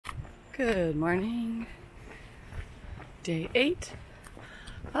Good morning. Day 8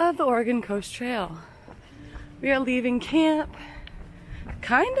 of the Oregon Coast Trail. We are leaving camp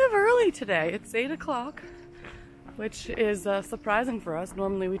kind of early today. It's 8 o'clock, which is surprising for us.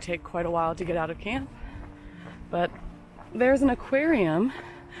 Normally we take quite a while to get out of camp. But there's an aquarium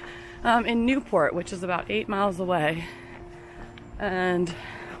in Newport, which is about 8 miles away. And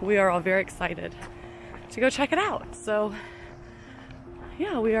we are all very excited to go check it out. So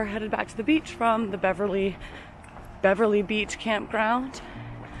yeah, we are headed back to the beach from the Beverly Beach campground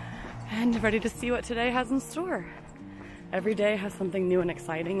and ready to see what today has in store. Every day has something new and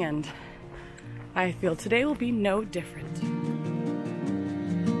exciting, and I feel today will be no different.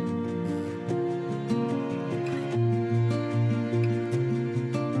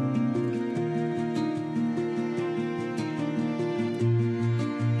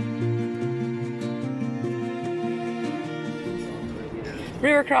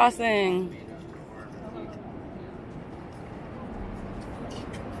 River crossing.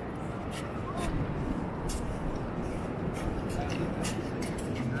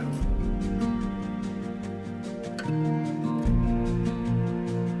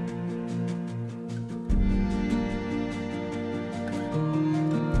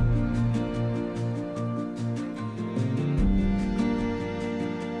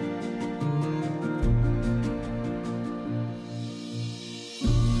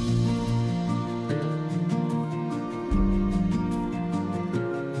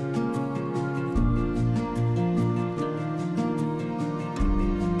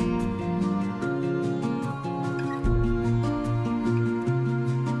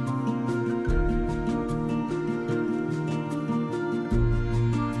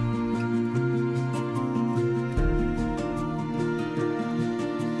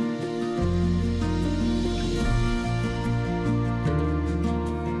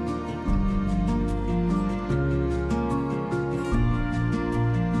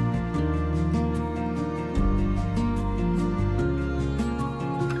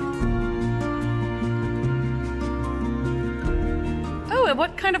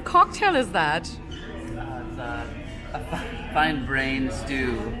 What kind of cocktail is that? It's a fine brain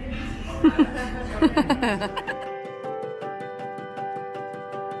stew.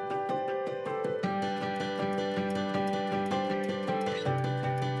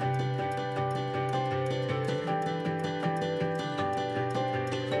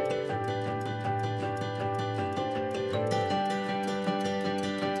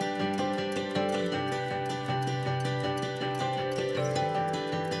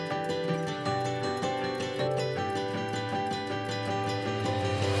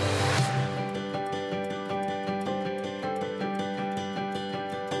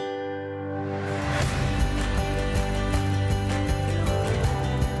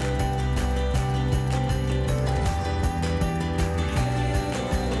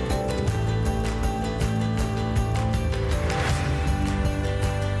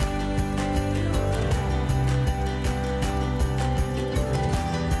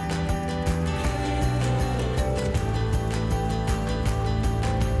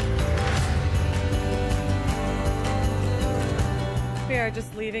 We are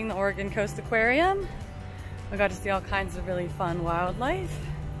just leaving the Oregon Coast Aquarium. We got to see all kinds of really fun wildlife.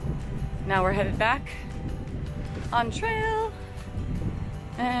 Now we're headed back on trail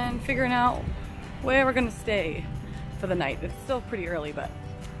and figuring out where we're gonna stay for the night. It's still pretty early, but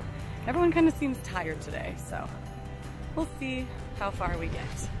everyone kind of seems tired today, so we'll see how far we get.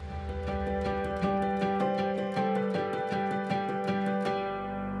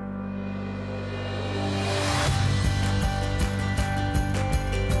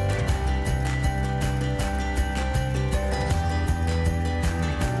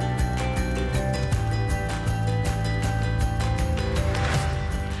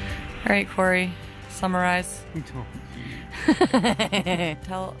 All right, Corey, summarize.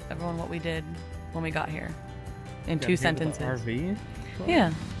 Tell everyone what we did when we got here in 2 sentences. RV?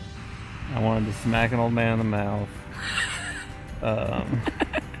 Yeah. I wanted to smack an old man in the mouth.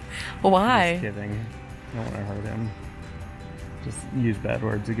 Why? Just kidding. I don't want to hurt him. Just use bad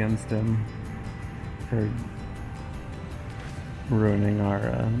words against him for ruining our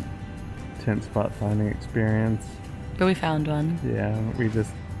tent spot finding experience. But we found one. Yeah, we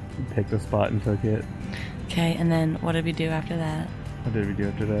just picked a spot and took it. Okay, and then what did we do after that? What did we do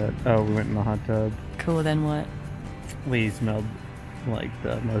after that? Oh, we went in the hot tub. Cool, then what? We smelled like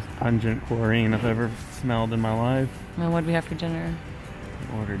the most pungent chlorine I've ever smelled in my life. And what did we have for dinner?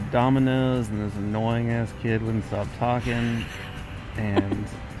 We ordered Domino's, and this annoying ass kid wouldn't stop talking. And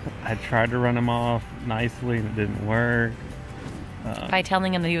I tried to run him off nicely and it didn't work. By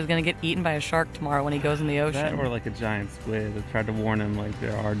telling him that he was going to get eaten by a shark tomorrow when he goes in the ocean. That or like a giant squid. I tried to warn him like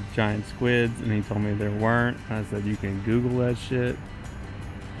there are giant squids, and he told me there weren't. And I said you can Google that shit.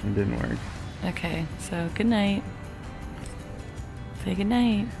 It didn't work. Okay, so good night. Say good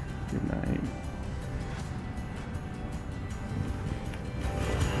night. Good night.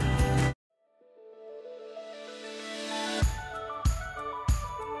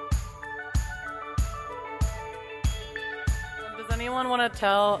 Does anyone want to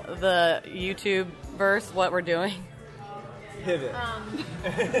tell the YouTube verse what we're doing? Pivot.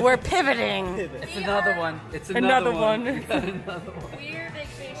 We're pivoting. It's another one. It's Another one. Another one. We're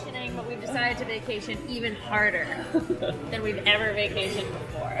vacationing, but we've decided to vacation even harder than we've ever vacationed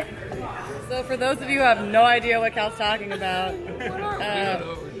before. So for those of you who have no idea what Cal's talking about,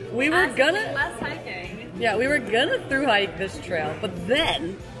 we were gonna... Less hiking. Yeah, we were gonna through hike this trail, but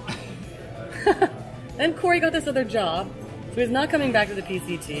then... then Corey got this other job, so he's not coming back to the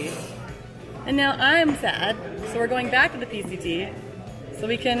PCT. And now I'm sad, so we're going back to the PCT so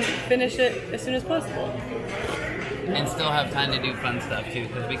we can finish it as soon as possible. And still have time to do fun stuff too,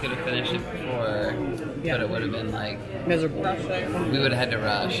 because we could have finished it before, Yeah. but it would have been like, Miserable. we would have had to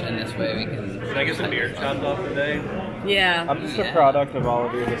rush, and this way we can... Did I get some beard chopped off today? Yeah. I'm just Yeah. a product of all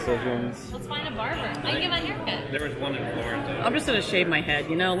of your decisions. Let's find a barber. I can get my haircut. There was one in Florence. I'm just gonna shave my head,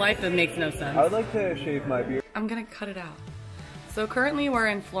 you know? Life that makes no sense. I would like to shave my beard. I'm gonna cut it out. So currently we're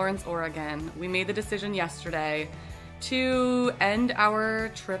in Florence, Oregon. We made the decision yesterday to end our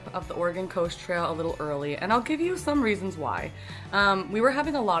trip of the Oregon Coast Trail a little early, and I'll give you some reasons why. We were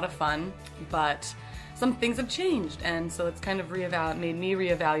having a lot of fun, but some things have changed, and so it's kind of made me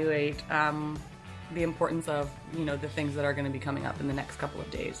reevaluate the importance of, you know, the things that are gonna be coming up in the next couple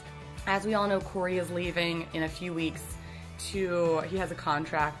of days. As we all know, Corey is leaving in a few weeks he has a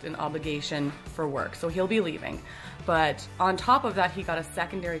contract and obligation for work, so he'll be leaving. But on top of that, he got a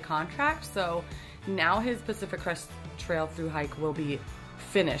secondary contract, so now his Pacific Crest Trail through hike will be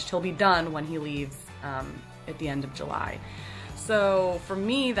finished. He'll be done when he leaves at the end of July. So for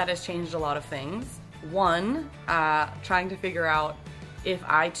me, that has changed a lot of things. One, trying to figure out if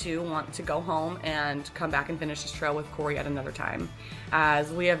I too want to go home and come back and finish this trail with Corey at another time.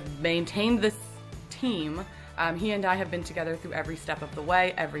 As we have maintained this team, he and I have been together through every step of the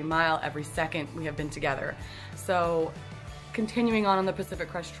way, every mile, every second we have been together. So continuing on the Pacific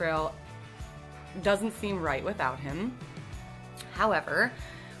Crest Trail doesn't seem right without him. However,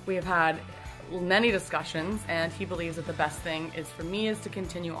 we have had many discussions, and he believes that the best thing is for me is to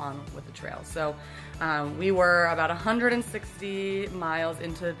continue on with the trail. So we were about 160 miles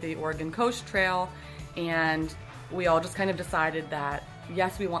into the Oregon Coast Trail, and we all just kind of decided that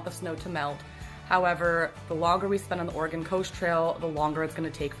yes, we want the snow to melt. However, the longer we spend on the Oregon Coast Trail, the longer it's going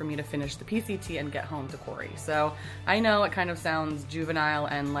to take for me to finish the PCT and get home to Corey. So I know it kind of sounds juvenile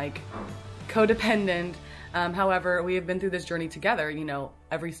and like codependent. However, we have been through this journey together, you know,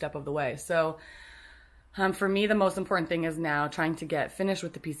 every step of the way. So for me, the most important thing is now trying to get finished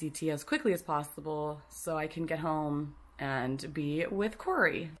with the PCT as quickly as possible so I can get home and be with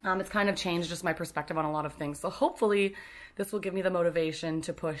Corey. It's kind of changed just my perspective on a lot of things. So hopefully this will give me the motivation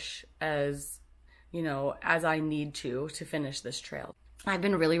to push as, you know, as I need to finish this trail. I've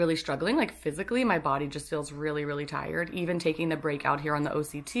been really struggling, like physically, my body just feels really tired. Even taking the break out here on the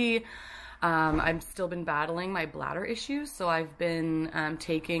OCT, I've still been battling my bladder issues, so I've been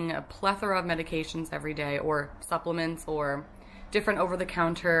taking a plethora of medications every day, or supplements, or different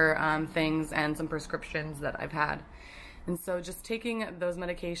over-the-counter things, and some prescriptions that I've had. And so just taking those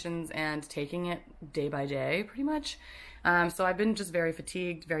medications and taking it day by day, pretty much. So I've been just very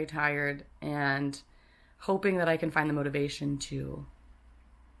fatigued, very tired, and hoping that I can find the motivation to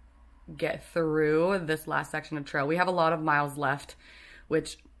get through this last section of trail. We have a lot of miles left,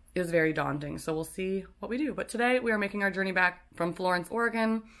 which is very daunting. So we'll see what we do. But today we are making our journey back from Florence,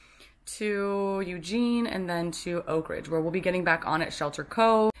 Oregon to Eugene and then to Oak Ridge, where we'll be getting back on at Shelter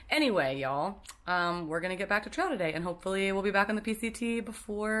Cove. Anyway, y'all, we're gonna get back to trail today, and hopefully we'll be back on the PCT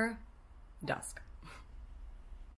before dusk.